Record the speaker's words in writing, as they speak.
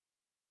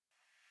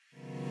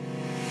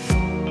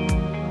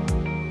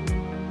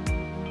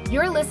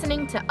You're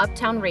listening to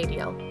Uptown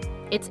Radio.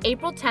 It's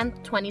April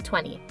 10th,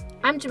 2020.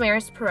 I'm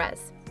Jamaris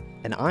Perez.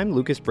 And I'm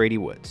Lucas Brady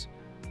Woods.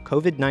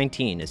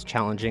 COVID-19 is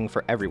challenging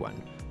for everyone,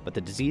 but the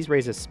disease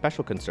raises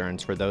special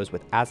concerns for those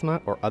with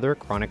asthma or other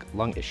chronic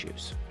lung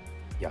issues.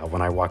 Yeah,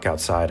 when I walk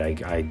outside,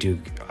 I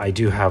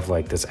do have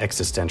like this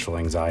existential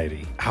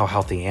anxiety. How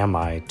healthy am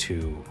I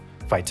to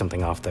fight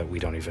something off that we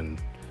don't even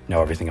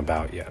know everything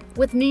about yet?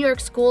 With New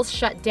York schools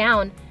shut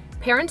down,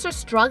 parents are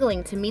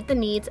struggling to meet the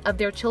needs of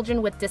their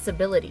children with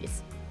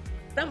disabilities.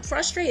 I'm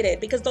frustrated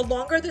because the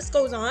longer this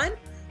goes on,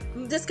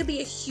 this could be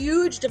a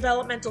huge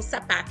developmental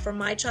setback for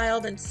my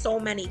child and so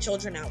many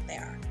children out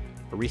there.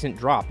 A recent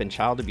drop in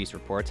child abuse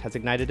reports has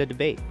ignited a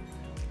debate.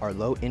 Are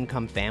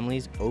low-income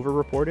families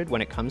overreported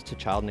when it comes to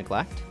child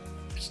neglect?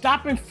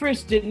 Stop and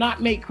frisk did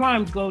not make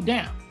crimes go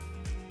down.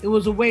 It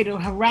was a way to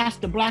harass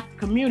the Black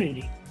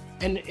community.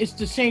 And it's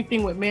the same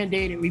thing with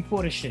mandated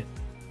reportership.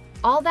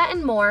 All that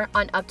and more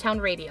on Uptown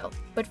Radio.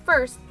 But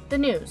first, the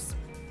news.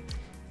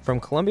 From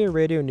Columbia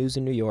Radio News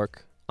in New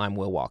York, I'm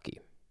Will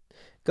Walkie.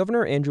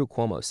 Governor Andrew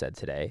Cuomo said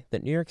today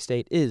that New York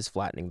State is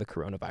flattening the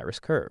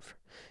coronavirus curve.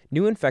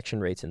 New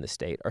infection rates in the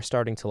state are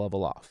starting to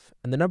level off,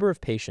 and the number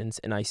of patients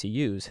in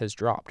ICUs has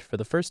dropped for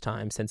the first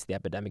time since the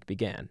epidemic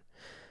began.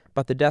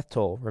 But the death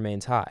toll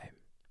remains high.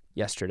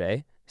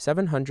 Yesterday,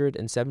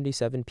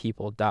 777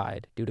 people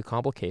died due to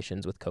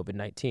complications with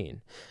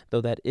COVID-19,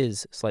 though that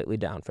is slightly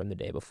down from the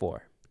day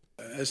before.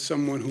 As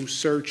someone who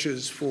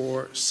searches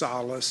for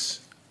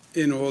solace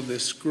in all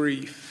this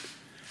grief,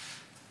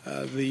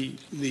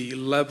 the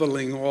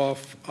leveling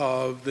off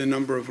of the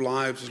number of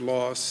lives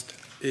lost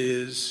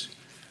is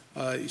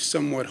a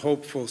somewhat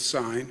hopeful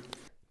sign.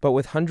 But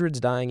with hundreds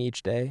dying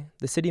each day,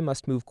 the city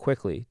must move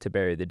quickly to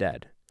bury the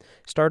dead.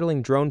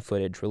 Startling drone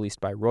footage released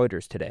by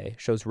Reuters today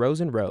shows rows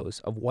and rows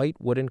of white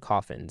wooden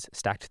coffins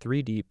stacked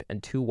 3 deep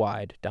and 2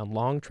 wide down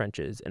long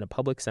trenches in a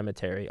public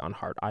cemetery on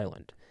Hart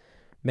Island.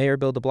 Mayor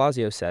Bill de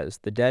Blasio says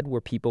the dead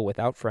were people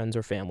without friends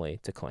or family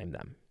to claim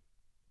them.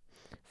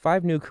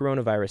 5 new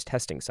coronavirus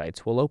testing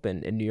sites will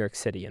open in New York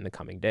City in the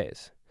coming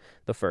days.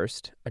 The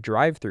first, a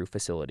drive-through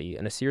facility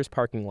in a Sears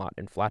parking lot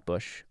in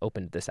Flatbush,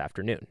 opened this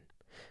afternoon.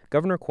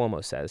 Governor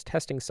Cuomo says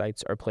testing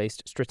sites are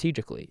placed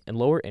strategically in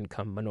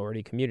lower-income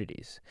minority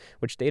communities,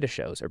 which data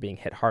shows are being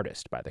hit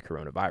hardest by the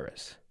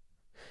coronavirus.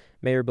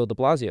 Mayor Bill de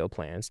Blasio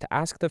plans to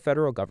ask the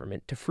federal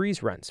government to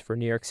freeze rents for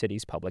New York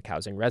City's public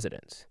housing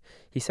residents.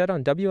 He said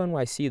on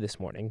WNYC this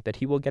morning that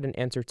he will get an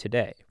answer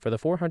today for the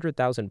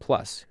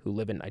 400,000-plus who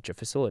live in NYCHA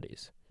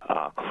facilities.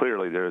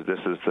 Clearly, this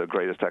is the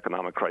greatest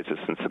economic crisis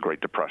since the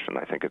Great Depression.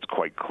 I think it's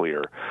quite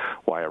clear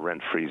why a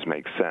rent freeze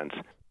makes sense.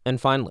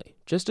 And finally,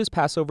 just as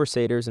Passover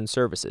seders and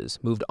services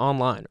moved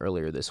online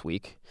earlier this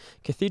week,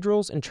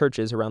 cathedrals and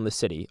churches around the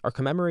city are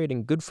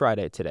commemorating Good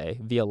Friday today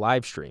via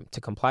live stream to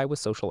comply with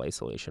social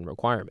isolation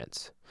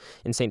requirements.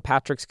 In St.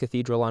 Patrick's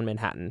Cathedral on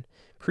Manhattan,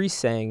 priests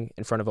sang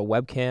in front of a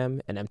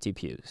webcam and empty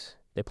pews.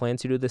 They plan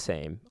to do the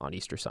same on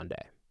Easter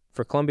Sunday.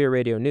 For Columbia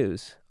Radio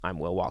News, I'm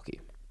Will Walkie.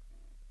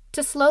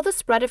 To slow the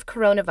spread of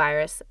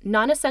coronavirus,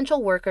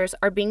 non-essential workers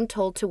are being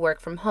told to work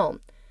from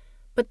home.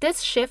 But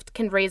this shift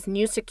can raise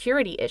new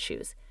security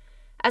issues.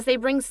 As they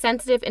bring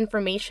sensitive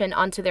information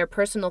onto their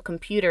personal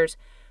computers,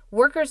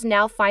 workers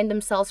now find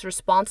themselves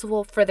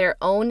responsible for their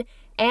own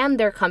and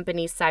their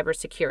company's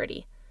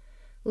cybersecurity.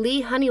 Lee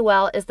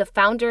Honeywell is the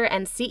founder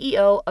and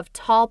CEO of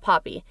Tall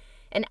Poppy,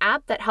 an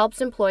app that helps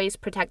employees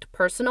protect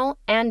personal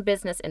and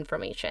business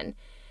information.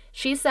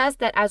 She says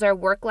that as our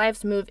work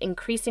lives move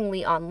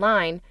increasingly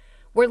online,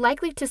 we're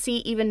likely to see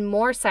even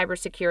more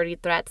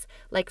cybersecurity threats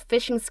like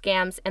phishing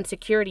scams and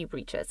security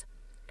breaches.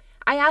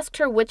 I asked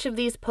her which of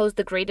these pose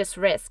the greatest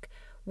risk,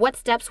 what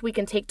steps we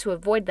can take to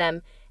avoid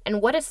them,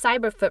 and what a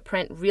cyber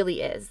footprint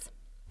really is.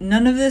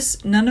 None of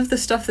the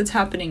stuff that's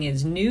happening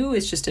is new.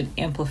 It's just an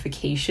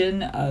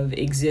amplification of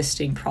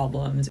existing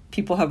problems.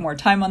 People have more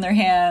time on their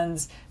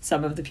hands.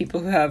 Some of the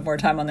people who have more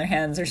time on their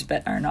hands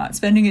are not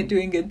spending it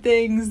doing good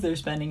things. They're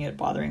spending it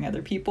bothering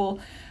other people.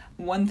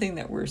 One thing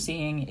that we're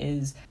seeing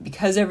is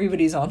because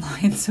everybody's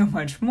online so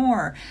much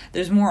more,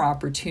 there's more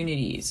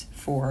opportunities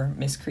for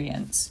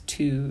miscreants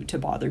to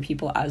bother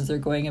people as they're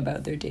going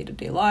about their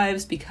day-to-day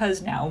lives,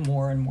 because now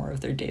more and more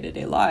of their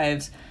day-to-day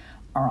lives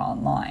are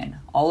online.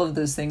 All of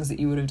those things that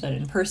you would have done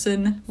in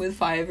person with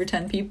 5 or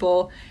 10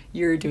 people,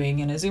 you're doing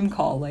in a Zoom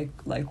call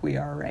like we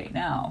are right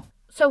now.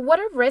 So what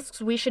are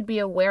risks we should be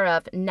aware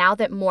of now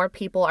that more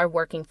people are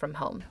working from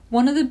home?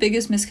 One of the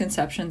biggest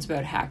misconceptions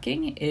about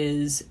hacking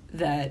is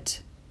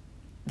that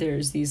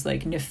there's these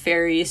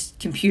nefarious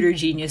computer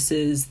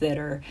geniuses that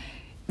are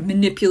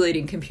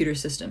manipulating computer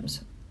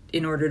systems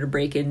in order to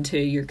break into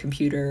your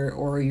computer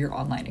or your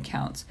online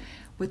accounts.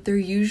 What they're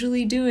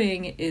usually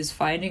doing is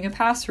finding a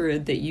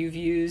password that you've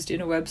used in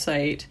a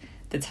website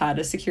that's had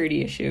a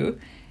security issue,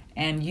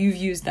 and you've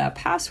used that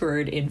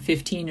password in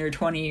 15 or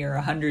 20 or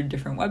 100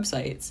 different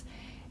websites.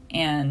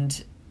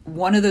 And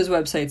one of those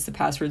websites, the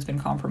password's been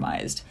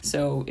compromised.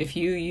 So if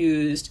you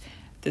used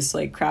this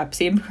same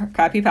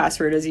crappy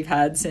password as you've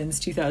had since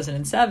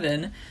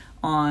 2007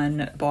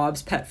 on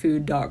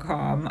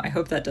bobspetfood.com. I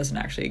hope that doesn't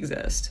actually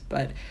exist,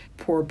 but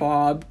poor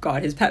Bob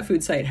got his pet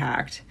food site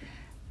hacked.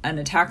 An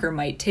attacker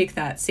might take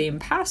that same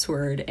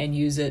password and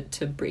use it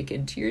to break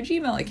into your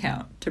Gmail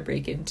account, to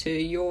break into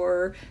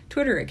your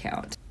Twitter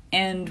account.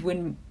 And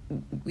when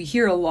we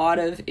hear a lot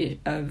of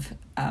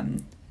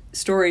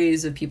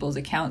stories of people's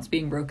accounts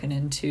being broken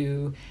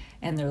into,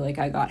 and they're like,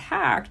 I got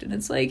hacked. And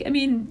it's like, I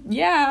mean,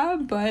 yeah,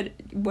 but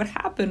what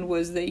happened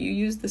was that you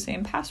used the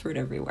same password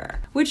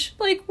everywhere, which,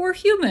 like, we're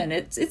human.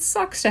 It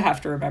sucks to have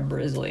to remember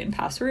a zillion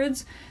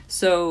passwords.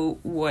 So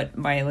what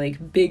my,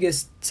 like,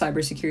 biggest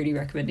cybersecurity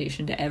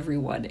recommendation to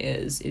everyone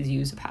is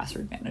use a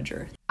password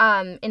manager.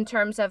 In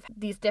terms of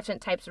these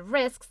different types of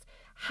risks,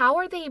 how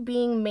are they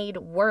being made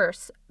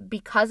worse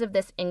because of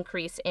this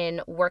increase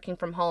in working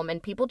from home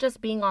and people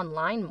just being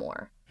online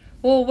more?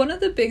 Well, one of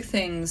the big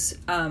things,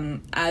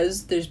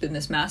 as there's been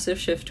this massive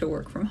shift to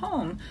work from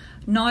home,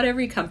 not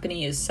every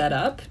company is set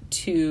up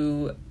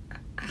to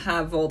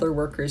have all their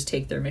workers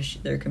take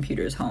their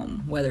computers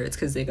home, whether it's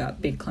because they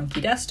got big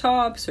clunky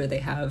desktops or they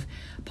have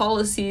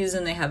policies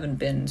and they haven't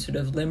been sort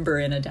of limber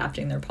in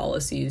adapting their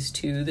policies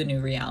to the new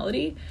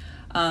reality.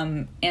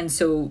 And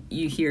so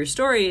you hear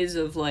stories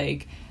of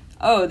like,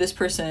 oh, this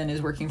person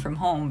is working from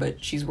home,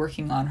 but she's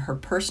working on her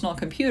personal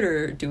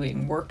computer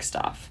doing work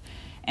stuff.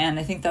 And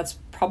I think that's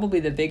probably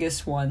the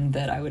biggest one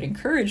that I would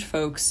encourage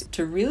folks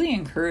to really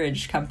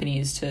encourage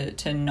companies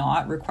to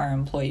not require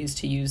employees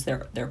to use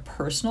their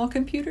personal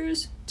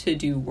computers to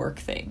do work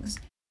things.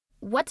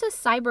 What's a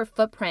cyber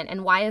footprint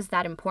and why is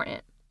that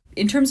important?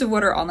 In terms of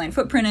what our online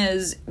footprint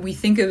is, we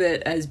think of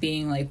it as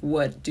being like,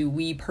 what do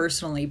we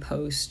personally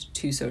post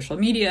to social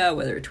media,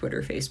 whether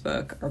Twitter,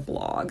 Facebook, or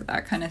blog,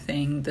 that kind of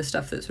thing, the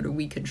stuff that sort of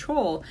we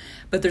control.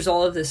 But there's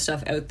all of this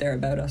stuff out there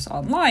about us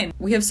online.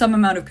 We have some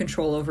amount of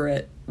control over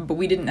it, but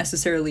we didn't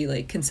necessarily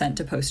like consent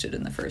to post it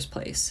in the first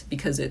place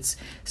because it's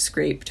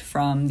scraped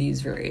from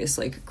these various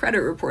like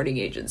credit reporting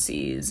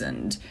agencies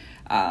and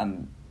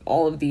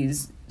all of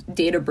these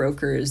data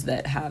brokers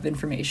that have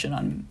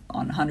information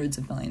on hundreds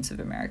of millions of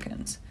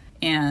Americans.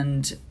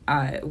 And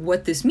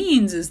what this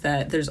means is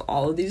that there's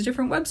all of these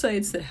different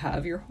websites that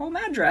have your home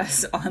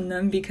address on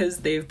them because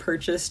they've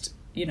purchased,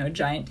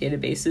 giant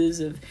databases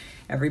of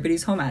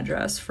everybody's home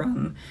address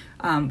from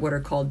what are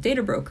called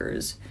data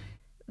brokers.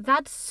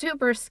 That's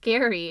super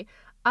scary.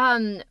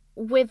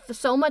 With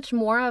so much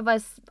more of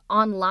us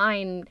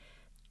online,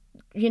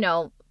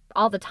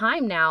 all the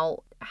time now,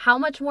 how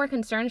much more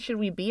concerned should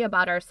we be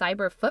about our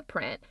cyber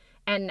footprint?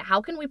 And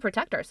how can we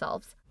protect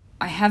ourselves?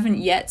 I haven't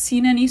yet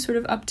seen any sort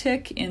of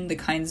uptick in the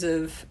kinds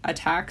of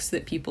attacks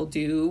that people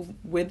do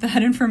with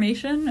that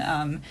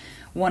information.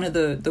 One of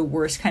the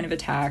worst kind of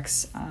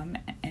attacks,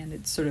 and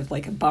it's sort of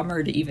like a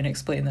bummer to even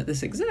explain that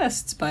this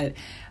exists, but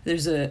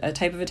there's a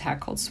type of attack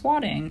called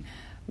swatting,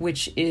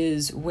 which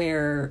is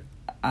where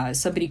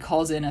somebody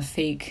calls in a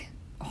fake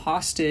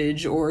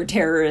hostage or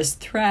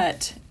terrorist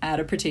threat at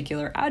a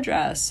particular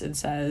address and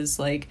says,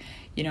 like,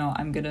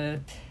 I'm going to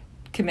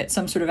commit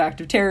some sort of act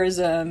of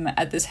terrorism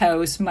at this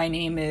house. My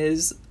name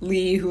is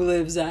Lee, who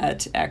lives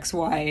at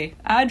XY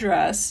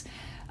address.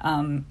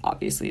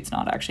 Obviously, it's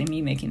not actually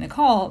me making the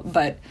call,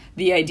 but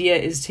the idea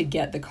is to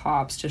get the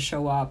cops to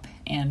show up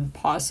and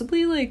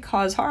possibly like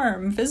cause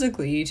harm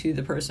physically to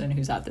the person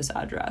who's at this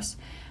address.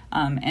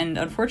 And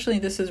unfortunately,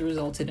 this has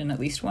resulted in at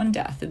least one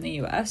death in the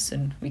U.S.,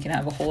 and we can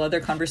have a whole other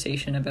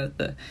conversation about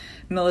the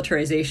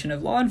militarization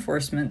of law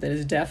enforcement that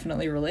is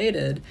definitely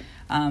related.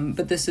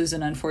 But this is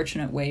an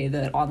unfortunate way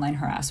that online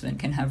harassment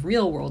can have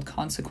real-world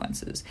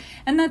consequences.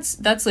 And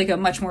that's like a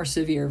much more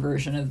severe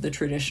version of the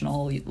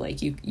traditional,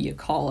 like you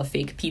call a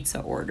fake pizza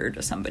order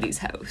to somebody's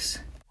house.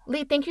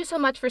 Lee, thank you so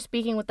much for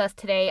speaking with us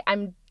today.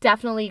 I'm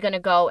definitely going to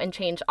go and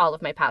change all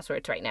of my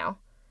passwords right now.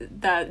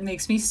 That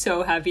makes me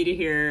so happy to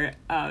hear.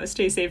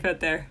 Stay safe out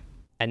there.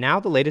 And now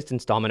the latest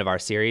installment of our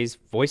series,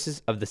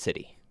 Voices of the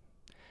City.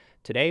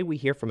 Today we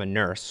hear from a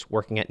nurse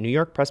working at New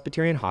York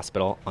Presbyterian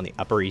Hospital on the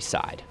Upper East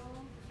Side.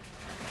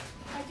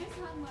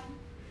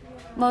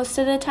 Most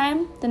of the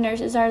time, the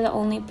nurses are the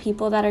only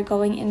people that are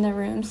going in the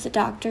rooms. The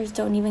doctors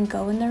don't even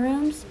go in the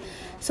rooms.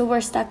 So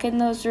we're stuck in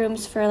those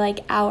rooms for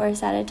like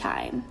hours at a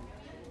time.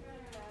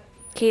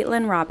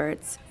 Caitlin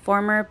Roberts,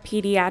 former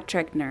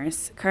pediatric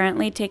nurse,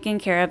 currently taking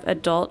care of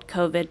adult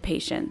COVID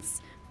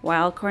patients,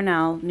 Weill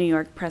Cornell, New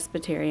York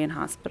Presbyterian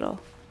Hospital.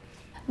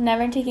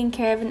 Never taken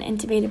care of an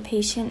intubated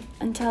patient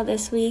until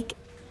this week.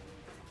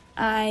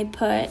 I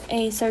put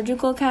a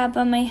surgical cap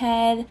on my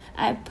head.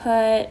 I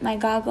put my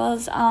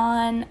goggles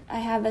on. I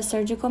have a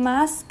surgical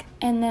mask.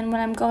 And then when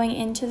I'm going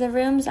into the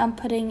rooms, I'm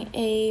putting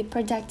a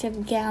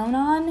protective gown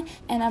on,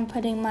 and I'm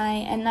putting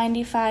my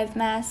N95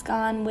 mask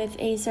on with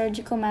a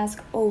surgical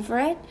mask over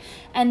it.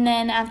 And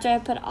then after I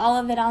put all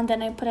of it on,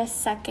 then I put a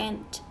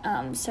second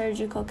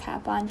surgical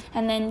cap on,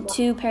 and then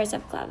 2 pairs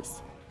of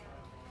gloves.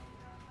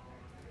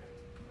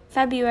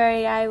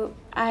 February,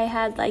 I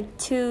had like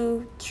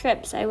 2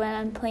 trips. I went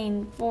on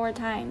plane 4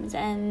 times,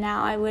 and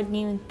now I wouldn't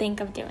even think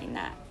of doing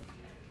that.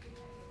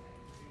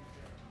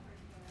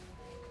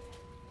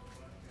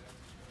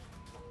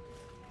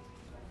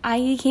 I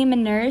became a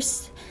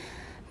nurse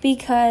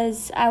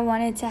because I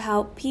wanted to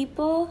help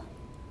people,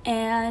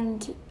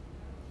 and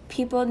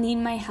people need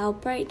my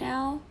help right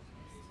now.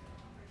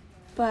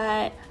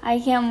 But I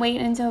can't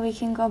wait until we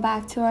can go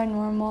back to our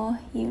normal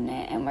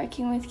unit and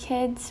working with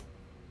kids.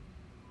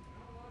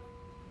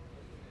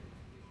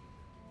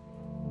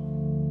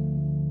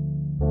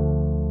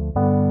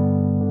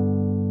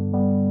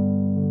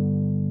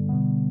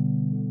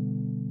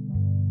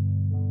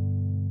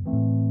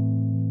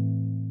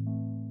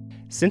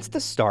 Since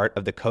the start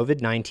of the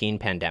COVID-19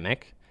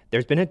 pandemic,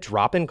 there's been a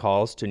drop in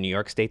calls to New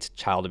York State's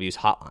child abuse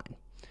hotline.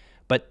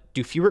 But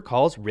do fewer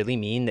calls really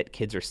mean that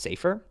kids are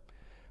safer?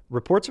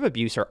 Reports of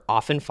abuse are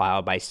often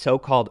filed by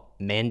so-called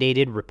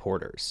mandated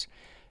reporters.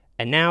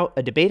 And now,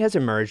 a debate has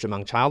emerged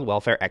among child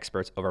welfare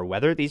experts over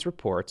whether these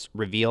reports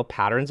reveal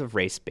patterns of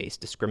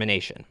race-based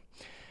discrimination.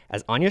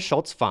 As Anya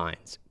Schultz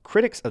finds,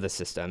 critics of the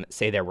system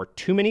say there were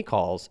too many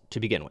calls to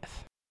begin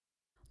with.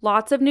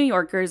 Lots of New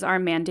Yorkers are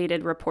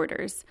mandated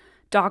reporters.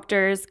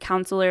 Doctors,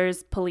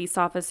 counselors, police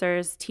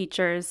officers,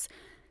 teachers.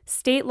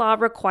 State law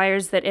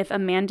requires that if a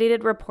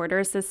mandated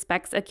reporter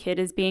suspects a kid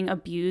is being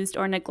abused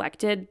or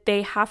neglected,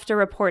 they have to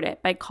report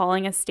it by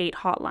calling a state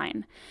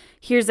hotline.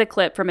 Here's a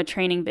clip from a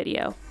training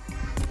video.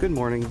 Good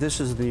morning. This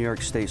is the New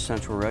York State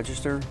Central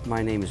Register.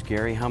 My name is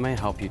Gary. How may I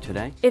help you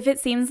today? If it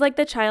seems like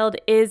the child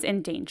is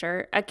in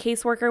danger, a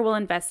caseworker will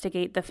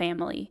investigate the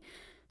family.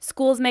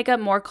 Schools make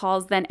up more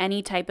calls than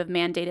any type of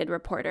mandated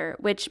reporter,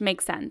 which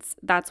makes sense.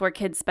 That's where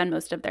kids spend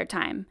most of their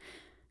time.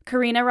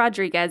 Karina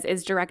Rodriguez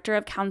is director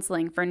of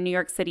counseling for New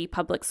York City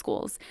Public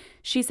Schools.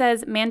 She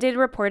says mandated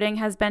reporting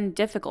has been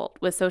difficult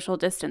with social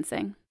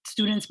distancing.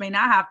 Students may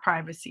not have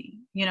privacy,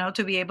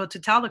 to be able to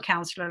tell the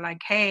counselor,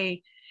 like,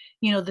 hey,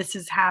 this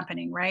is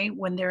happening, right?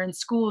 When they're in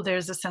school,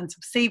 there's a sense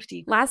of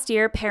safety. Last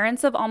year,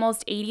 parents of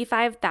almost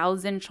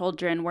 85,000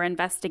 children were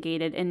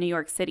investigated in New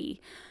York City.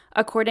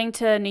 According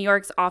to New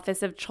York's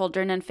Office of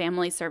Children and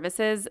Family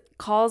Services,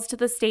 calls to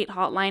the state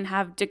hotline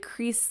have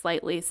decreased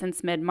slightly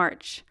since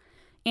mid-March.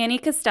 Annie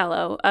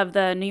Costello of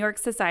the New York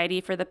Society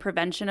for the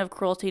Prevention of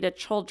Cruelty to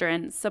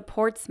Children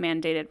supports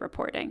mandated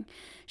reporting.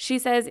 She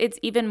says it's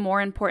even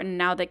more important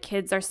now that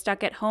kids are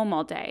stuck at home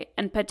all day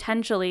and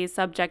potentially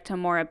subject to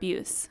more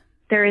abuse.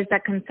 There is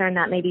that concern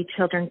that maybe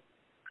children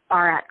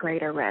are at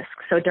greater risk.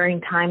 So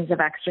during times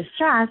of extra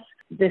stress,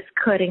 this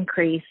could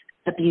increase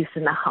abuse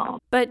in the home.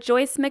 But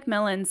Joyce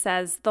McMillan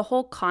says the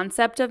whole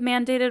concept of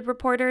mandated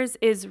reporters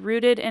is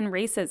rooted in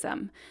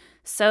racism.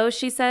 So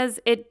she says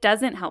it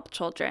doesn't help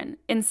children.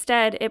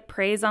 Instead, it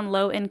preys on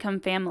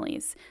low-income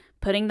families,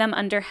 putting them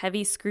under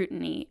heavy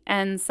scrutiny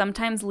and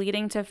sometimes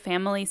leading to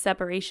family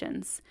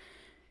separations.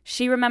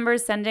 She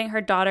remembers sending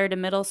her daughter to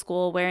middle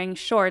school wearing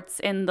shorts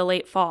in the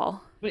late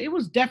fall. But it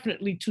was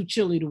definitely too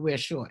chilly to wear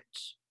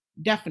shorts.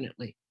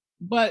 Definitely.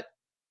 But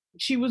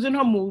she was in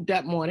her mood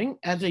that morning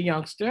as a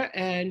youngster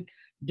and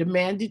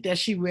demanded that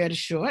she wear the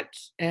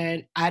shorts,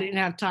 and I didn't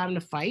have time to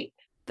fight.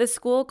 The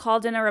school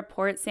called in a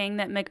report saying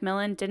that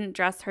McMillan didn't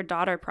dress her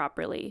daughter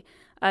properly.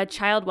 A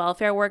child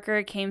welfare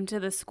worker came to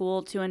the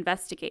school to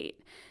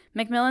investigate.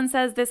 McMillan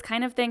says this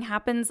kind of thing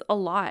happens a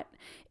lot.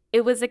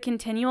 It was a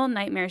continual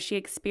nightmare she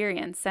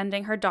experienced,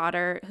 sending her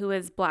daughter, who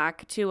is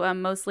Black, to a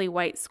mostly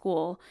white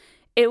school.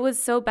 It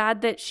was so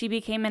bad that she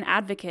became an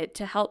advocate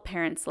to help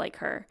parents like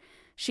her.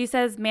 She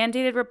says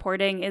mandated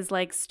reporting is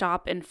like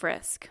stop and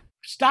frisk.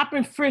 Stop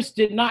and frisk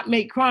did not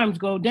make crimes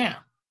go down.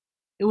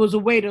 It was a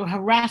way to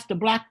harass the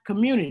Black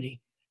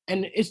community.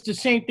 And it's the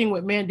same thing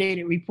with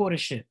mandated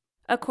reportership.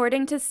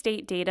 According to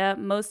state data,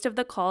 most of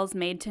the calls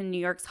made to New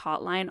York's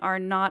hotline are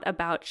not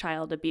about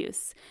child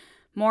abuse.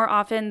 More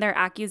often, they're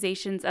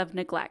accusations of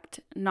neglect,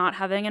 not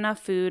having enough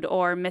food,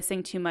 or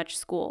missing too much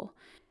school.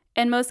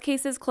 And most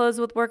cases close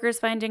with workers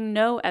finding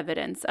no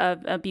evidence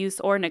of abuse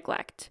or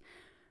neglect.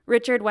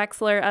 Richard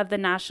Wexler of the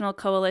National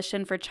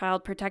Coalition for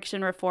Child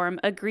Protection Reform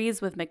agrees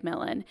with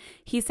McMillan.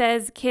 He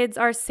says kids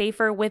are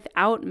safer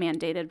without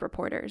mandated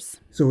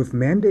reporters. So if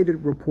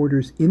mandated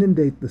reporters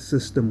inundate the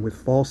system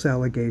with false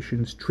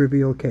allegations,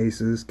 trivial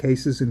cases,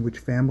 cases in which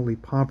family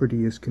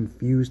poverty is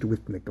confused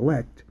with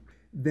neglect,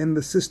 then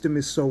the system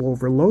is so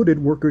overloaded,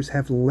 workers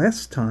have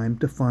less time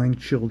to find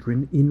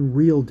children in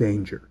real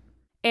danger.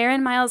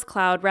 Erin Miles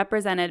Cloud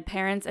represented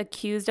parents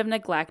accused of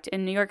neglect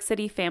in New York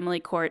City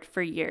Family Court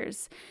for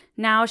years.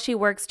 Now she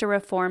works to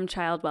reform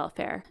child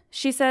welfare.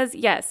 She says,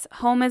 yes,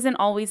 home isn't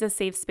always a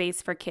safe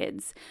space for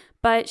kids,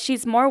 but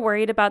she's more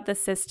worried about the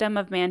system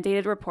of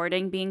mandated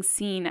reporting being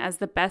seen as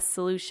the best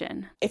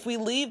solution. If we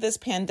leave this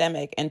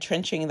pandemic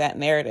entrenching that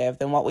narrative,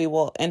 then what we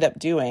will end up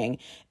doing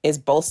is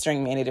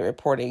bolstering mandated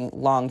reporting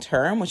long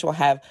term, which will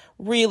have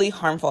really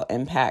harmful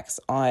impacts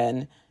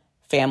on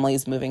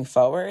families moving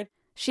forward.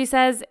 She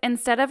says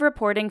instead of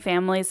reporting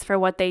families for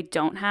what they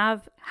don't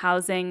have,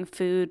 housing,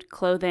 food,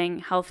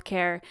 clothing,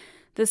 healthcare,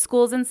 the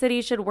schools and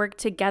cities should work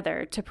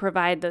together to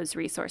provide those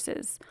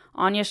resources.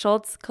 Anya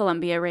Schultz,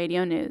 Columbia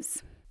Radio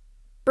News.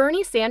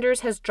 Bernie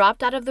Sanders has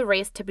dropped out of the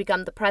race to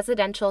become the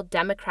presidential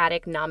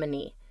Democratic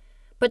nominee.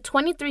 But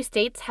 23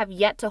 states have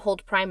yet to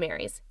hold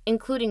primaries,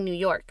 including New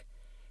York.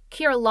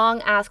 Kira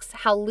Long asks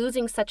how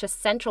losing such a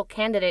central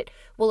candidate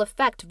will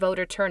affect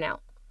voter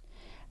turnout.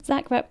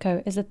 Zach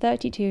Repko is a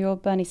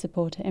 32-year-old Bernie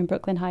supporter in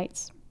Brooklyn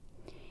Heights.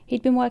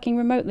 He'd been working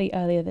remotely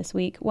earlier this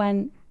week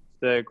when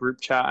the group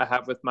chat I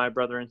have with my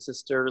brother and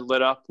sister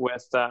lit up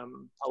with a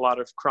lot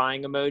of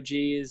crying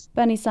emojis.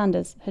 Bernie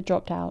Sanders had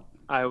dropped out.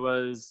 I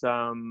was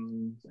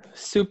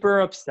super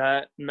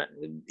upset,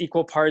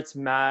 equal parts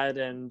mad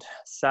and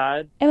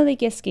sad. Emily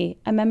Giske,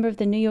 a member of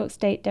the New York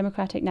State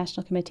Democratic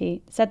National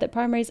Committee, said that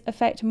primaries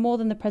affect more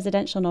than the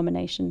presidential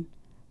nomination.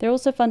 They're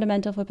also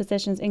fundamental for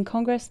positions in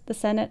Congress, the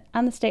Senate,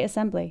 and the state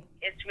assembly.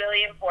 It's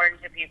really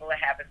important to people to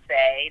have a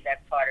say.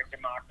 That's part of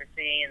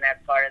democracy, and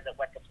that's part of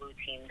what the blue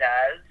team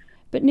does.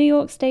 But New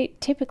York State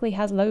typically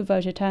has low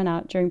voter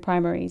turnout during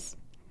primaries.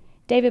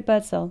 David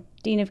Birdsell,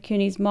 Dean of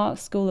CUNY's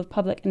Marx School of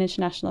Public and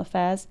International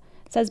Affairs,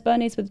 says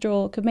Bernie's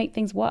withdrawal could make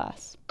things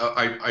worse.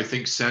 I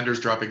think Sanders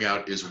dropping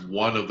out is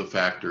one of the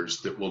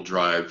factors that will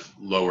drive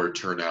lower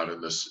turnout in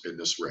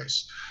this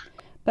race.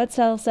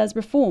 Birdsell says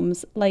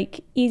reforms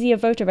like easier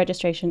voter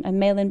registration and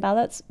mail-in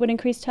ballots would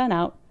increase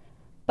turnout,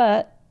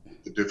 but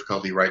the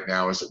difficulty right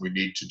now is that we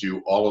need to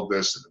do all of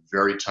this in a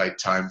very tight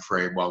time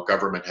frame while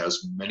government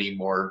has many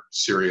more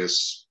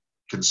serious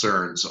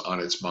concerns on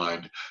its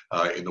mind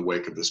in the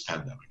wake of this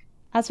pandemic.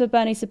 As for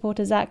Bernie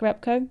supporter Zach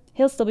Repko,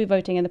 he'll still be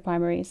voting in the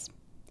primaries.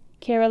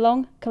 Kira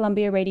Long,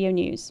 Columbia Radio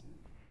News.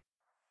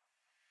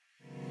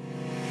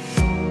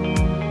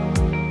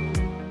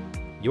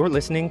 You're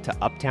listening to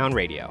Uptown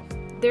Radio.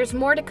 There's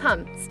more to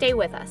come. Stay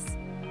with us.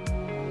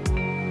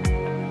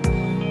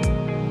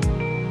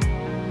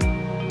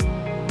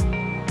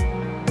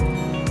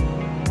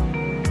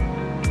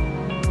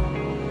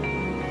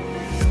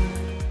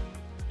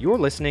 You're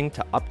listening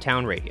to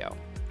Uptown Radio.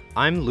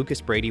 I'm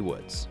Lucas Brady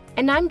Woods.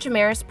 And I'm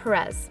Jamaris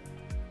Perez.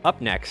 Up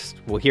next,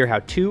 we'll hear how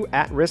two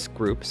at-risk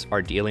groups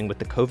are dealing with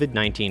the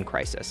COVID-19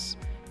 crisis: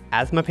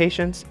 asthma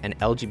patients and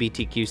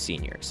LGBTQ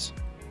seniors.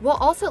 We'll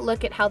also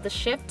look at how the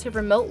shift to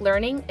remote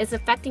learning is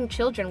affecting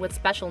children with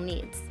special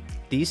needs.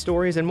 These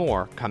stories and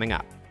more coming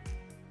up.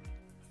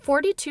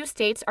 42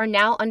 states are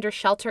now under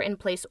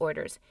shelter-in-place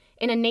orders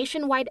in a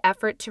nationwide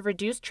effort to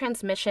reduce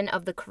transmission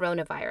of the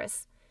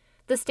coronavirus.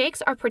 The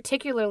stakes are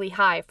particularly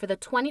high for the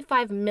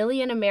 25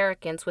 million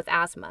Americans with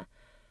asthma.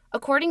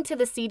 According to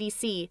the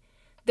CDC,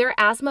 their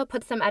asthma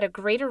puts them at a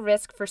greater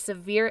risk for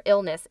severe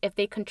illness if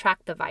they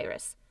contract the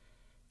virus.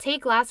 Tay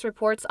Glass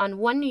reports on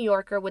one New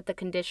Yorker with the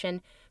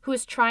condition who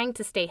is trying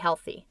to stay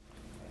healthy.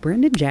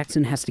 Brandon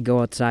Jackson has to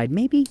go outside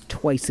maybe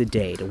twice a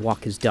day to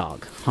walk his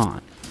dog,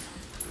 Han.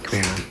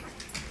 Come on.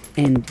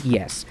 And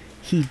yes,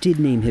 he did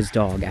name his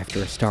dog after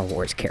a Star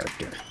Wars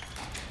character.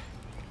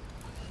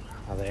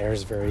 The air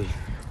is very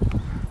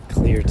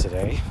clear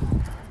today.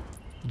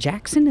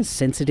 Jackson is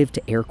sensitive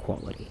to air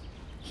quality.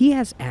 He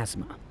has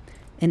asthma,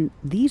 and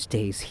these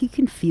days he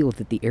can feel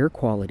that the air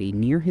quality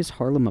near his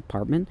Harlem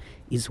apartment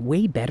is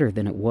way better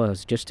than it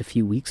was just a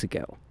few weeks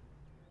ago.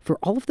 For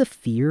all of the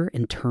fear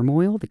and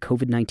turmoil that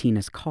COVID-19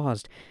 has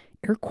caused,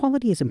 air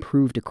quality has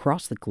improved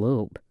across the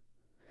globe.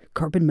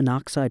 Carbon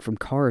monoxide from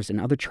cars and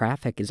other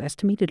traffic is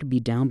estimated to be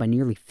down by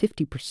nearly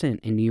 50%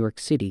 in New York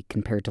City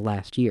compared to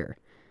last year.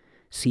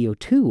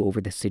 CO2 over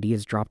the city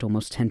has dropped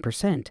almost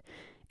 10%,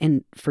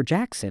 and for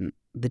Jackson,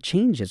 the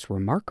change is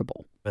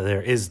remarkable. But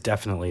there is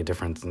definitely a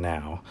difference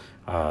now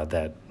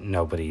that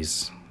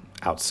nobody's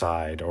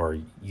outside or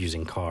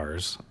using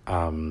cars.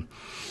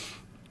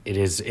 It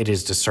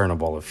is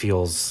discernible. It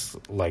feels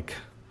like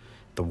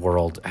the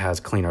world has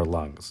cleaner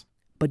lungs.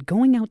 But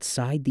going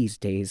outside these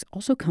days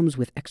also comes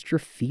with extra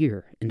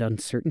fear and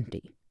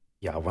uncertainty.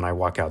 Yeah, when I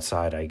walk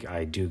outside,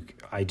 I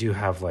do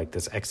have like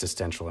this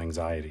existential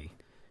anxiety.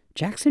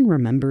 Jackson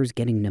remembers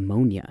getting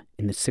pneumonia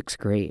in the 6th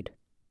grade.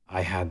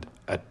 I had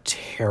a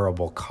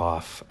terrible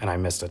cough, and I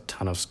missed a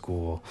ton of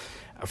school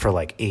for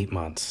like 8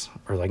 months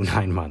or like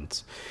 9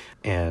 months.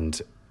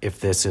 And if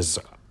this is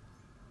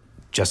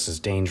just as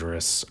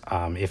dangerous,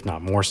 if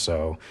not more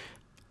so,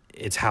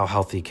 it's how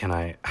healthy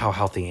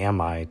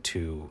am I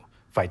to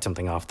fight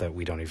something off that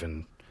we don't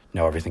even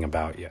know everything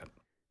about yet.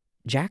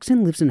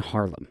 Jackson lives in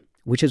Harlem,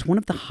 which is one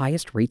of the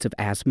highest rates of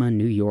asthma in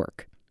New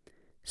York.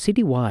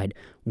 Citywide,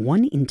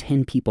 1 in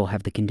 10 people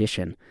have the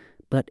condition,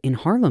 but in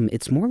Harlem,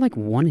 it's more like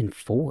 1 in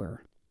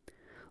 4.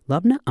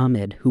 Lubna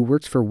Ahmed, who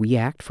works for We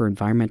Act for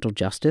Environmental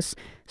Justice,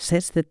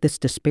 says that this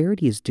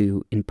disparity is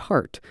due, in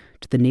part,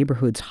 to the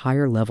neighborhood's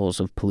higher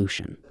levels of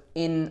pollution.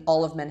 In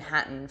all of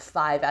Manhattan,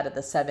 5 out of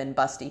the 7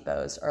 bus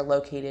depots are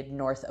located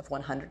north of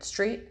 100th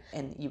Street,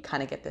 and you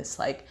kind of get this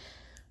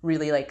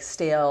really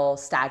stale,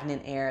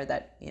 stagnant air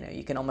that,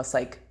 you can almost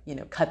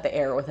cut the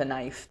air with a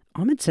knife.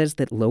 Ahmed says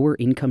that lower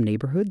income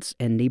neighborhoods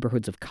and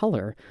neighborhoods of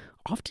color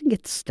often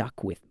get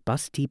stuck with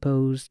bus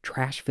depots,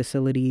 trash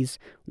facilities,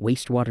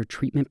 wastewater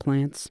treatment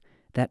plants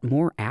that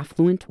more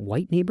affluent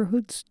white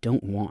neighborhoods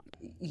don't want.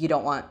 You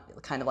don't want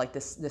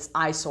this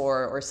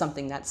eyesore or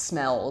something that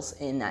smells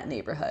in that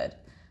neighborhood.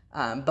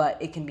 But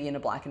it can be in a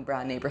black and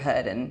brown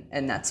neighborhood,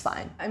 and that's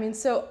fine.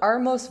 So our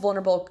most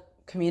vulnerable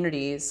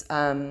communities,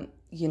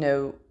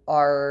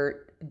 are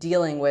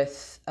dealing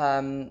with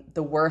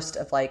the worst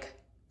of like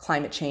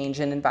climate change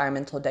and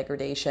environmental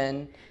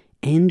degradation.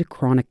 And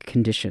chronic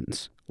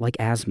conditions like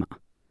asthma.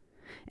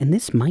 And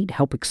this might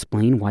help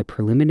explain why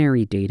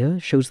preliminary data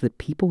shows that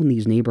people in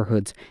these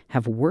neighborhoods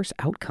have worse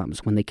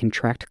outcomes when they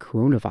contract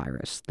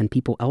coronavirus than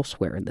people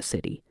elsewhere in the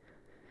city.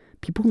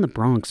 People in the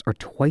Bronx are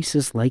twice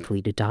as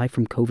likely to die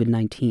from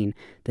COVID-19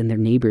 than their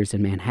neighbors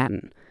in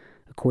Manhattan,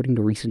 according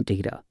to recent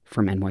data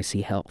from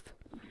NYC Health.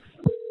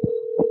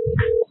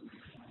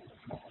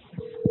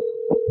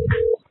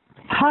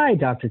 Hi,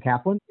 Dr.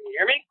 Kaplan. Can you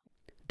hear me?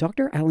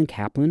 Dr. Alan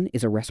Kaplan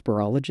is a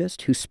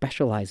respirologist who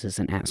specializes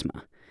in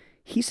asthma.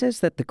 He says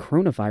that the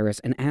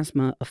coronavirus and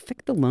asthma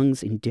affect the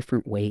lungs in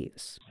different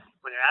ways.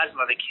 When they're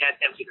asthma, they can't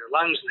empty their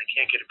lungs and they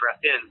can't get a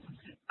breath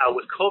in.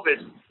 With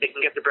COVID, they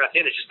can get the breath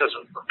in, it just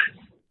doesn't work.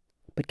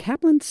 But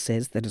Kaplan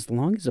says that as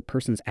long as a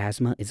person's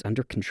asthma is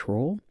under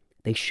control,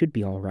 they should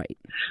be all right.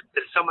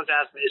 If someone's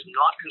asthma is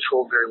not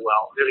controlled very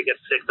well, really get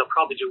sick, they'll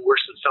probably do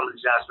worse than someone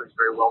whose asthma is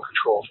very well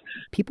controlled.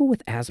 People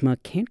with asthma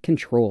can't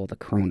control the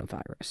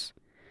coronavirus,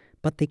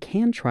 but they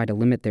can try to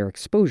limit their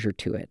exposure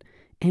to it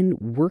and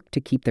work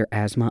to keep their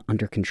asthma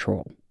under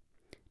control.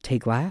 Tay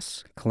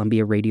Glass,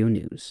 Columbia Radio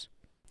News.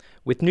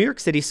 With New York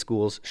City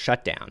schools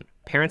shut down,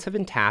 parents have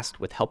been tasked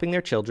with helping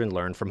their children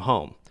learn from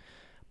home.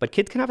 But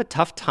kids can have a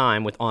tough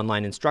time with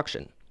online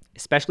instruction,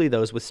 especially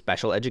those with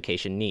special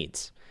education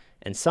needs.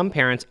 And some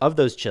parents of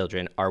those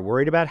children are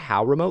worried about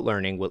how remote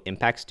learning will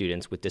impact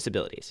students with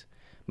disabilities.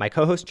 My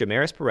co-host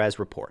Jamaris Perez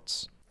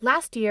reports.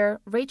 Last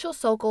year, Rachel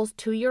Sokol's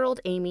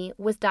 2-year-old Amy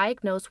was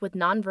diagnosed with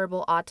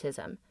nonverbal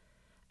autism.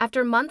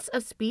 After months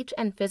of speech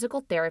and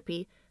physical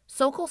therapy,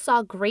 Sokol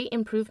saw great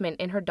improvement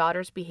in her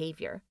daughter's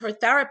behavior. Her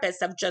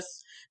therapists have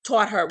just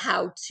taught her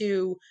how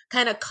to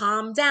kind of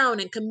calm down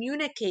and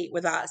communicate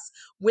with us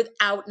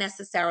without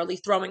necessarily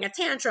throwing a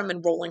tantrum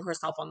and rolling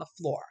herself on the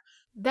floor.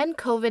 Then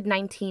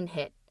COVID-19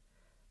 hit.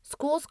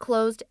 Schools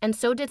closed, and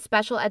so did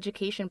special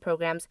education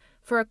programs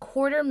for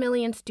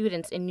 250,000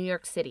 students in New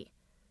York City.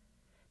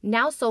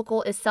 Now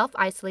Sokol is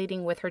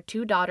self-isolating with her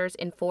 2 daughters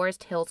in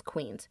Forest Hills,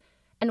 Queens,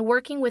 and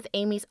working with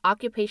Amy's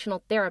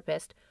occupational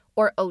therapist,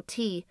 or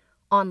OT,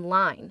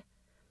 online.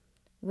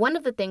 One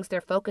of the things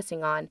they're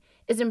focusing on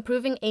is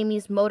improving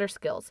Amy's motor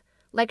skills,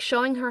 like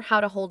showing her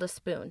how to hold a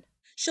spoon.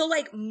 She'll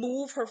like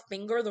move her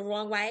finger the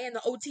wrong way, and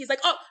the OT is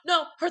like, oh,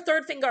 no, her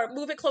third finger,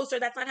 move it closer.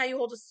 That's not how you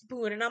hold a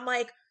spoon. And I'm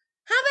like,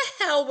 how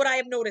the hell would I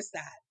have noticed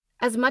that?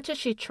 As much as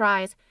she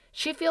tries,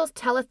 she feels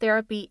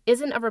teletherapy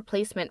isn't a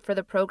replacement for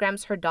the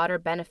programs her daughter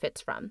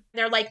benefits from.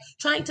 They're like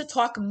trying to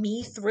talk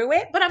me through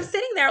it, but I'm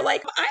sitting there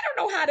like, I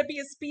don't know how to be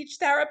a speech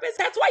therapist.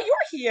 That's why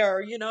you're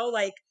here,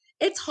 like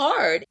it's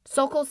hard.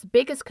 Sokol's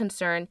biggest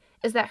concern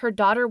is that her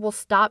daughter will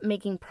stop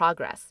making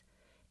progress.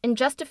 In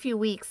just a few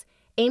weeks,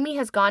 Amy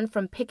has gone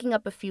from picking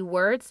up a few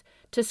words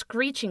to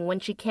screeching when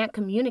she can't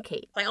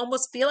communicate. I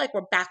almost feel like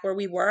we're back where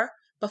we were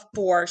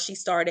before she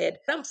started.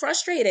 I'm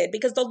frustrated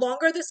because the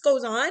longer this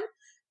goes on,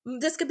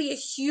 this could be a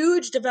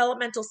huge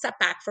developmental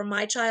setback for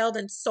my child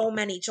and so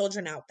many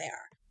children out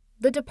there.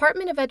 The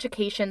Department of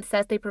Education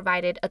says they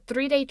provided a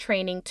 3-day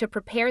training to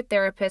prepare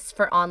therapists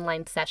for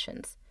online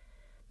sessions.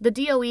 The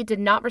DOE did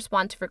not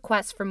respond to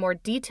requests for more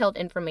detailed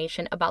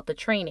information about the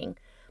training,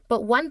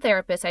 but one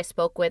therapist I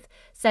spoke with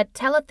said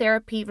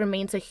teletherapy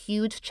remains a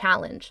huge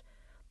challenge,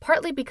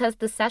 partly because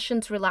the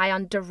sessions rely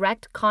on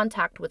direct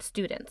contact with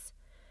students.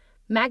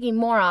 Maggie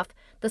Moroff,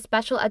 the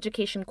special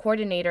education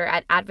coordinator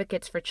at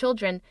Advocates for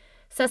Children,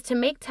 says to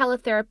make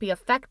teletherapy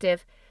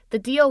effective, the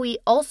DOE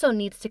also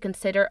needs to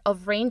consider a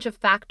range of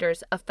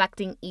factors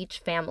affecting each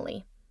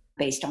family.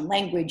 Based on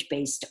language,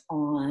 based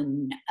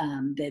on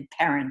the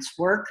parent's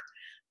work,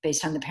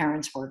 based on the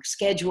parent's work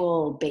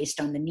schedule,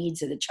 based on the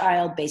needs of the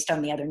child, based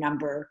on the other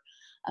number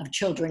of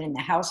children in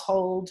the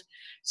household.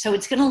 So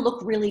it's going to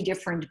look really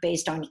different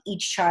based on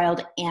each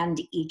child and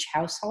each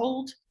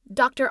household.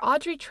 Dr.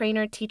 Audrey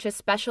Traynor teaches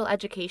special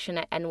education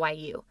at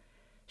NYU.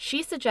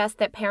 She suggests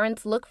that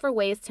parents look for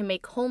ways to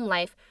make home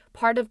life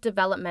part of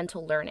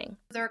developmental learning.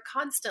 There are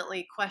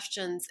constantly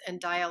questions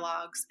and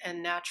dialogues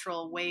and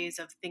natural ways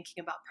of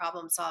thinking about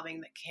problem solving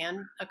that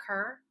can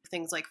occur.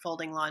 Things like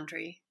folding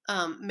laundry,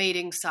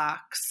 mating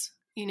socks,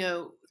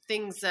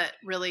 things that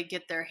really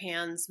get their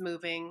hands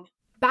moving.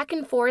 Back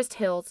in Forest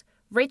Hills,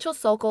 Rachel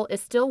Sokol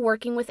is still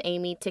working with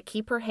Amy to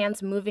keep her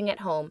hands moving at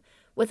home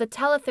with a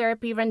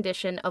teletherapy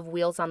rendition of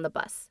Wheels on the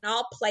Bus.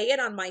 I'll play it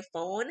on my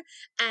phone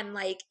and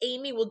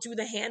Amy will do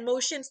the hand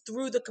motions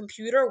through the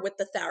computer with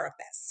the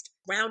therapist.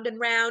 Round and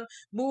round,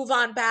 move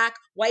on back,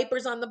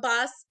 wipers on the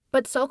bus.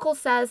 But Sokol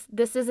says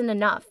this isn't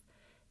enough.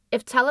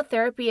 If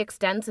teletherapy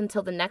extends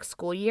until the next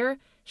school year,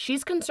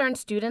 she's concerned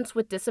students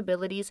with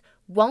disabilities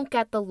won't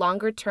get the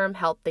longer-term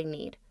help they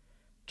need.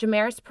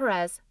 Jamaris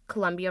Perez,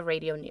 Columbia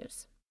Radio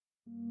News.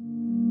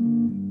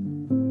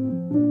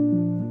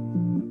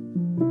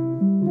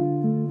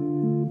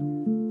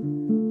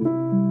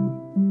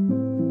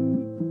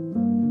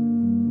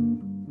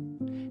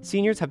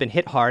 Seniors have been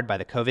hit hard by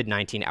the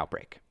COVID-19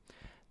 outbreak.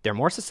 They're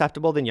more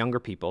susceptible than younger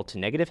people to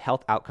negative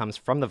health outcomes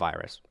from the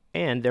virus,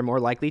 and they're more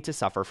likely to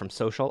suffer from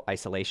social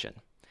isolation.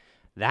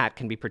 That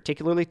can be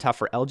particularly tough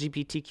for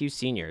LGBTQ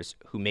seniors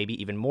who may be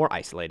even more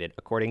isolated,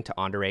 according to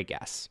Andre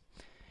Guess.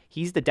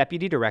 He's the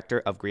deputy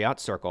director of Griot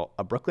Circle,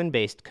 a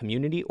Brooklyn-based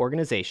community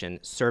organization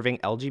serving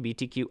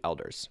LGBTQ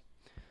elders.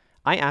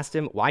 I asked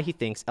him why he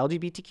thinks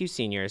LGBTQ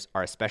seniors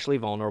are especially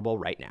vulnerable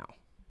right now.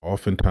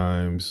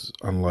 Oftentimes,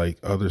 unlike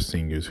other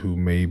seniors who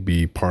may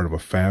be part of a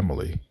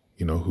family,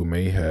 who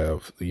may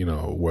have,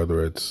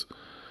 whether it's,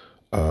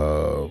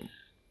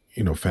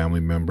 family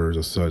members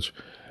or such,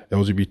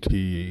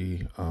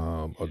 LGBT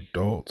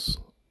adults,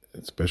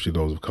 especially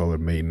those of color,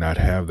 may not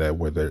have that,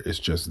 whether it's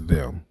just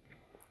them.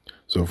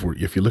 So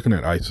if you're looking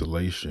at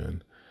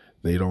isolation,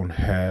 they don't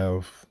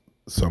have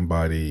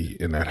somebody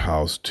in that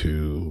house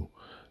to,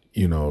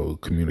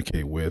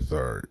 communicate with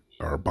or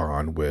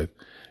bond with.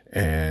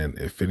 And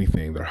if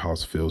anything, their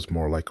house feels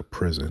more like a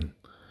prison.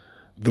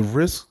 The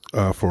risks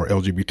for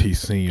LGBT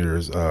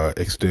seniors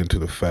extend to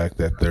the fact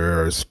that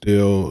there are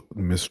still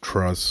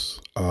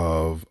mistrusts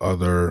of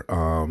other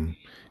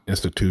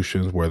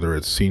institutions, whether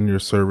it's senior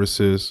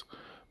services,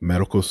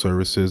 medical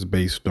services,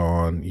 based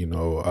on,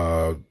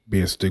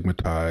 being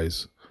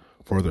stigmatized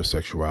for their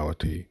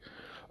sexuality.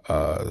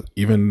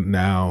 Even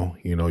now,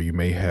 you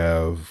may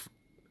have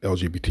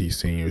LGBT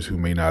seniors who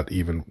may not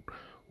even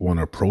want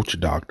to approach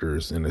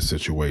doctors in a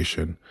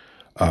situation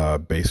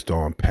based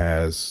on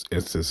past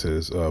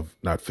instances of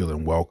not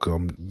feeling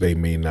welcome. They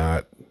may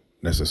not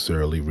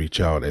necessarily reach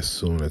out as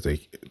soon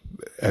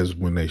as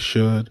when they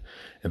should,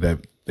 and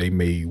that they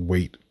may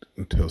wait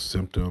until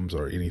symptoms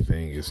or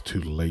anything is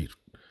too late.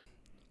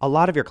 A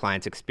lot of your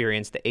clients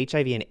experienced the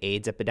HIV and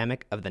AIDS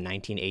epidemic of the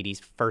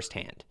 1980s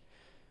firsthand.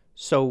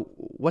 So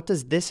what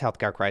does this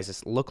healthcare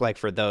crisis look like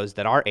for those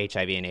that are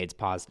HIV and AIDS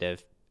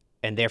positive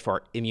and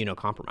therefore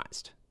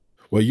immunocompromised?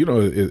 Well,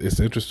 it's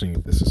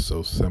interesting. This is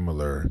so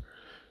similar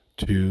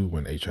to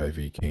when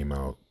HIV came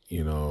out,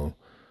 the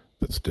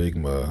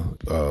stigma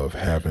of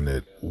having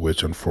it,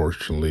 which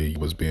unfortunately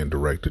was being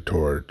directed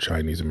toward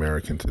Chinese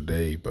American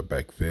today. But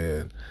back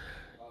then,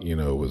 it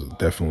was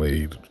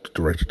definitely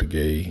directed to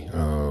gay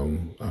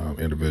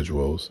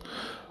individuals.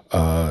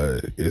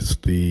 It's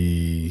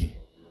people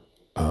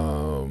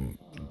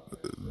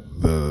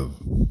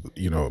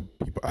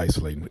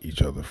isolating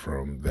each other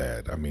from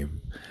that. I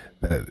mean,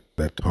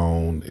 that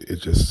tone,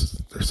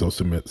 there's so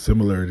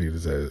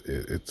similarities that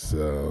it's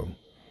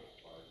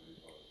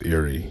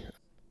eerie.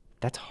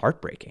 That's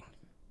heartbreaking.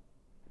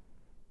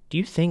 Do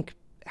you think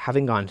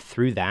having gone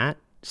through that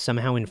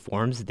somehow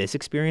informs this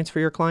experience for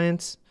your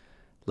clients?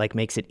 Like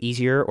makes it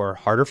easier or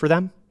harder for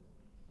them?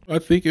 I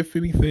think if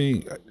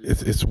anything,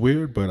 it's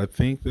weird, but I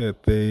think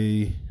that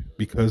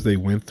because they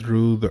went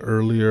through the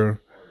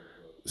earlier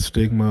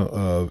stigma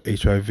of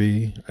HIV,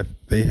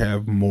 they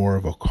have more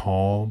of a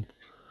calm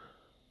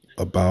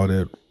about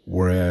it,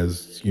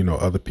 whereas,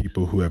 other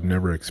people who have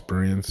never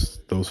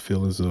experienced those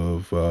feelings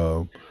of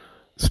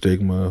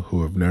stigma,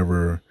 who have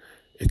never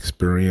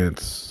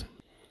experienced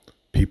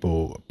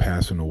people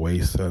passing away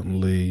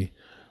suddenly,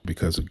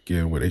 because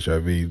again, with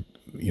HIV,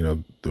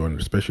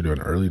 especially during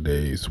the early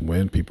days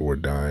when people were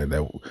dying,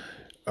 that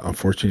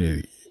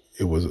unfortunately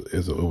it was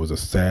a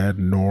sad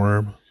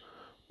norm,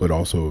 but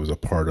also it was a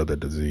part of the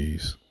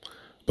disease.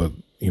 But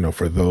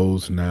for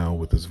those now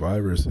with this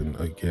virus, and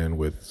again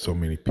with so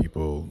many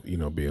people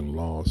being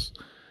lost,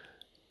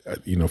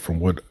 from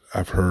what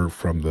I've heard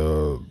from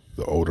the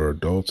older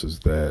adults is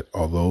that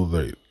although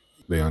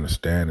they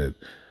understand it,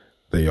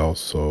 they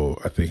also,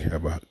 I think,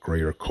 have a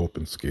greater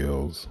coping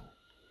skills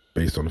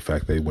based on the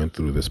fact they went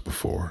through this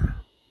before.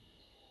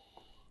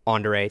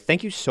 Andre,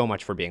 thank you so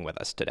much for being with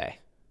us today.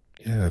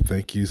 Yeah,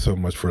 thank you so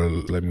much for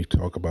letting me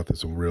talk about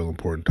this real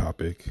important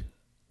topic.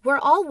 We're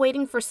all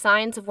waiting for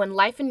signs of when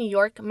life in New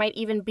York might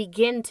even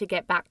begin to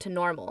get back to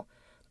normal,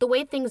 the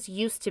way things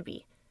used to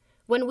be,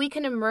 when we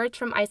can emerge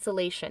from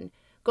isolation,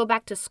 go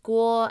back to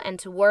school and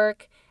to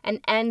work, and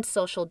end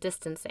social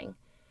distancing.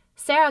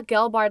 Sarah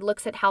Gelbard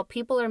looks at how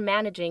people are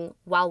managing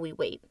while we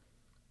wait.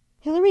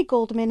 Hillary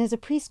Goldman is a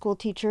preschool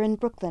teacher in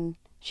Brooklyn.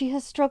 She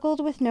has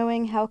struggled with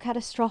knowing how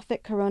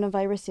catastrophic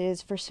coronavirus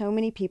is for so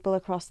many people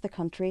across the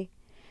country.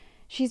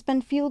 She's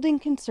been fielding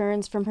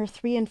concerns from her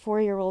 3- and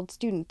 4-year-old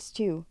students,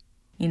 too.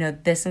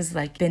 This has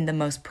been the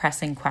most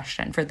pressing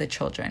question for the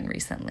children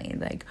recently.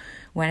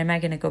 When am I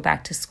going to go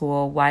back to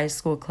school? Why is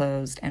school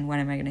closed? And when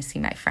am I going to see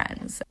my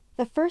friends?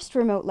 The first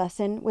remote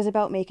lesson was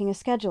about making a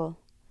schedule.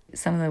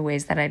 Some of the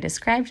ways that I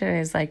described it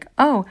is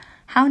oh,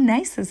 how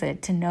nice is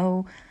it to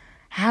know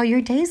how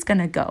your day's going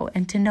to go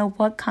and to know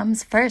what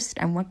comes first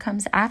and what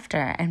comes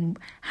after and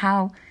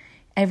how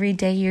every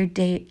day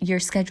your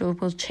schedule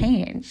will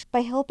change.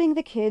 By helping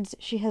the kids,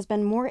 she has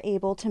been more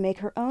able to make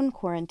her own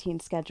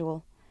quarantine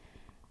schedule.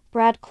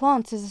 Brad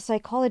Klontz is a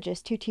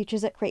psychologist who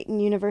teaches at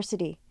Creighton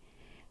University.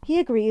 He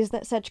agrees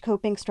that such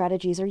coping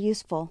strategies are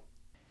useful.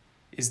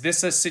 Is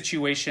this a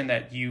situation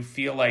that you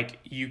feel like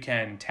you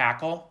can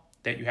tackle,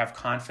 that you have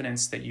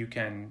confidence that you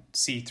can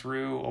see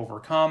through,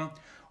 overcome,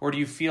 or do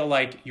you feel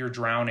like you're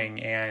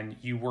drowning and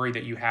you worry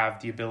that you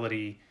have the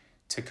ability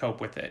to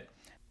cope with it?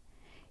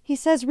 He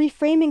says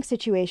reframing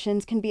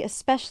situations can be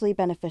especially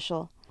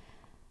beneficial.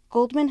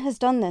 Goldman has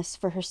done this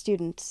for her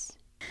students.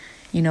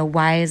 You know,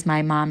 why is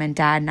my mom and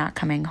dad not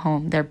coming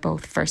home? They're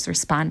both first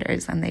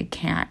responders and they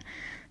can't.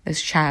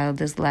 This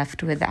child is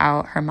left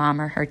without her mom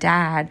or her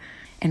dad.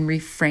 And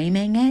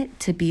reframing it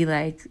to be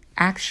like,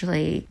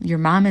 actually, your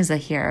mom is a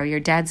hero,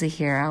 your dad's a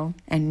hero,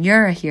 and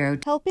you're a hero.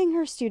 Helping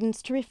her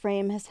students to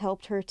reframe has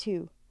helped her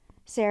too.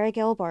 Sarah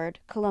Gelbard,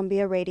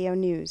 Columbia Radio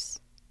News.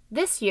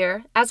 This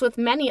year, as with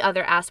many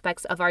other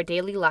aspects of our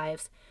daily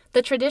lives,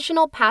 the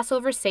traditional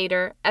Passover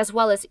Seder, as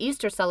well as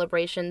Easter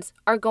celebrations,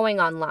 are going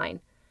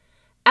online.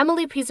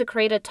 Emily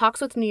Pizzacreta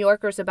talks with New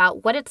Yorkers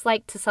about what it's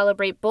like to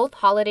celebrate both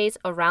holidays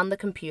around the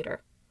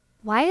computer.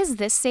 Why is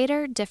this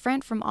Seder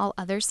different from all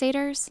other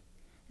Seders?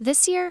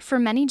 This year, for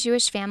many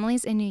Jewish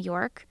families in New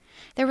York,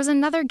 there was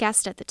another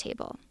guest at the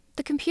table,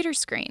 the computer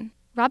screen.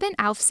 Robin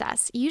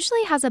Aufsess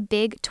usually has a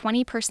big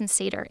 20-person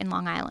Seder in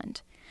Long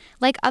Island.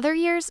 Like other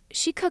years,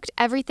 she cooked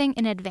everything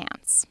in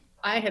advance.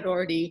 I had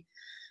already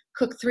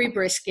cooked 3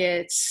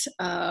 briskets,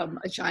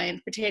 a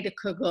giant potato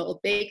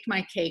kugel, baked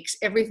my cakes,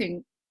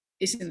 everything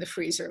is in the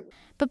freezer.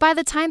 But by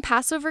the time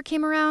Passover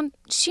came around,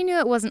 she knew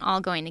it wasn't all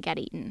going to get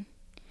eaten.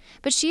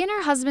 But she and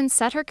her husband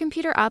set her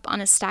computer up on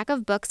a stack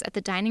of books at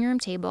the dining room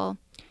table,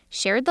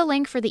 shared the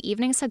link for the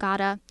evening's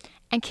Haggadah,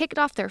 and kicked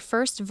off their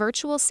first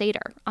virtual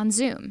Seder on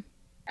Zoom.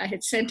 I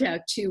had sent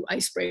out 2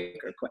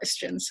 icebreaker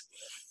questions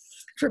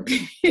for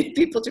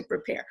people to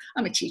prepare.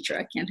 I'm a teacher,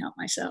 I can't help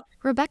myself.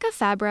 Rebecca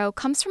Fabro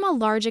comes from a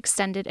large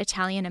extended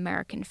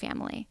Italian-American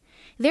family.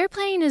 They're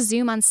planning to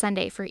Zoom on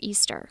Sunday for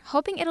Easter,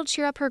 hoping it'll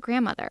cheer up her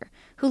grandmother,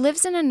 who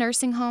lives in a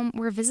nursing home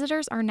where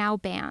visitors are now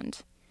banned.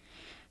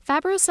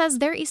 Fabro says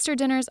their Easter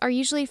dinners are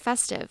usually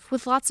festive,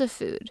 with lots of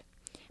food.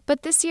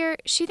 But this year,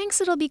 she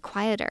thinks it'll be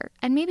quieter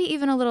and maybe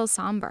even a little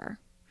somber.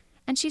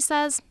 And she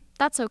says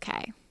that's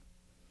okay.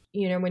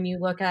 You know, when you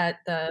look at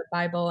the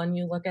Bible and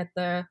you look at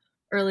the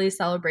early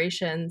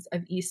celebrations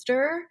of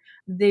Easter,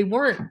 they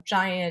weren't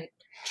giant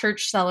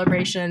church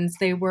celebrations.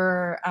 They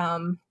were,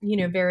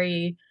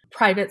 very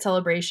private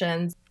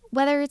celebrations.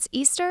 Whether it's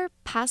Easter,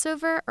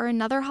 Passover, or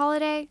another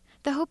holiday,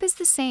 the hope is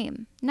the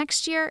same.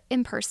 Next year,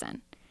 in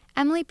person.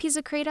 Emily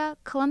Pizzacreta,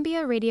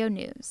 Columbia Radio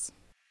News.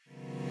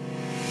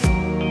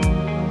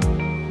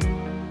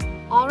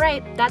 All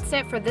right, that's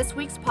it for this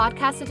week's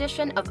podcast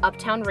edition of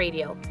Uptown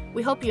Radio.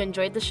 We hope you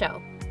enjoyed the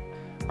show.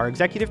 Our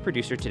executive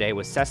producer today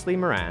was Cecily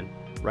Moran,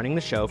 running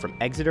the show from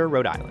Exeter,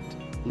 Rhode Island.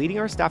 Leading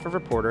our staff of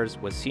reporters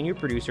was senior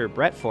producer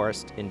Brett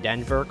Forrest in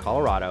Denver,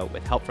 Colorado,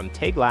 with help from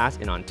Tay Glass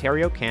in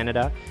Ontario,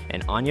 Canada,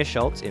 and Anya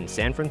Schultz in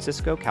San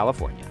Francisco,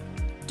 California.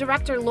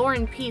 Director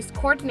Lauren Peace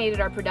coordinated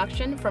our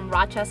production from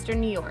Rochester,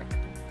 New York.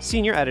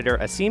 Senior editor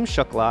Asim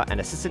Shukla and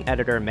assistant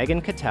editor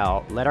Megan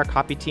Cattell led our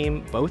copy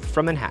team, both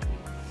from Manhattan.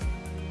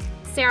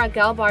 Sarah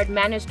Gelbard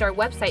managed our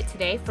website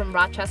today from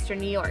Rochester,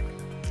 New York.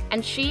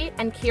 And she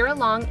and Kira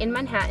Long in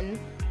Manhattan,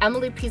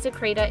 Emily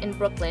Pizzacreta in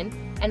Brooklyn,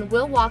 and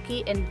Will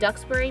Walkie in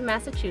Duxbury,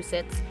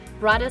 Massachusetts,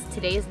 brought us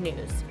today's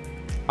news.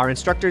 Our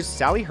instructors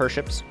Sally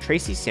Herships,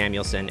 Tracy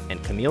Samuelson,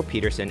 and Camille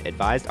Peterson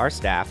advised our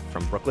staff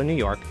from Brooklyn, New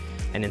York,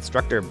 and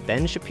instructor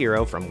Ben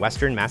Shapiro from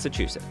Western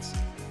Massachusetts.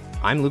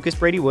 I'm Lucas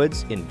Brady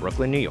Woods in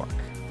Brooklyn, New York.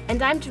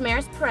 And I'm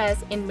Jamaris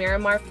Perez in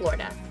Miramar,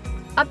 Florida.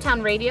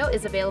 Uptown Radio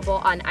is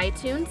available on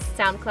iTunes,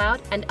 SoundCloud,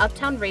 and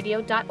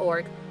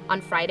uptownradio.org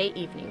on Friday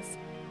evenings.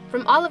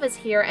 From all of us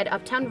here at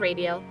Uptown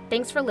Radio,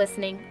 thanks for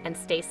listening and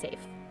stay safe.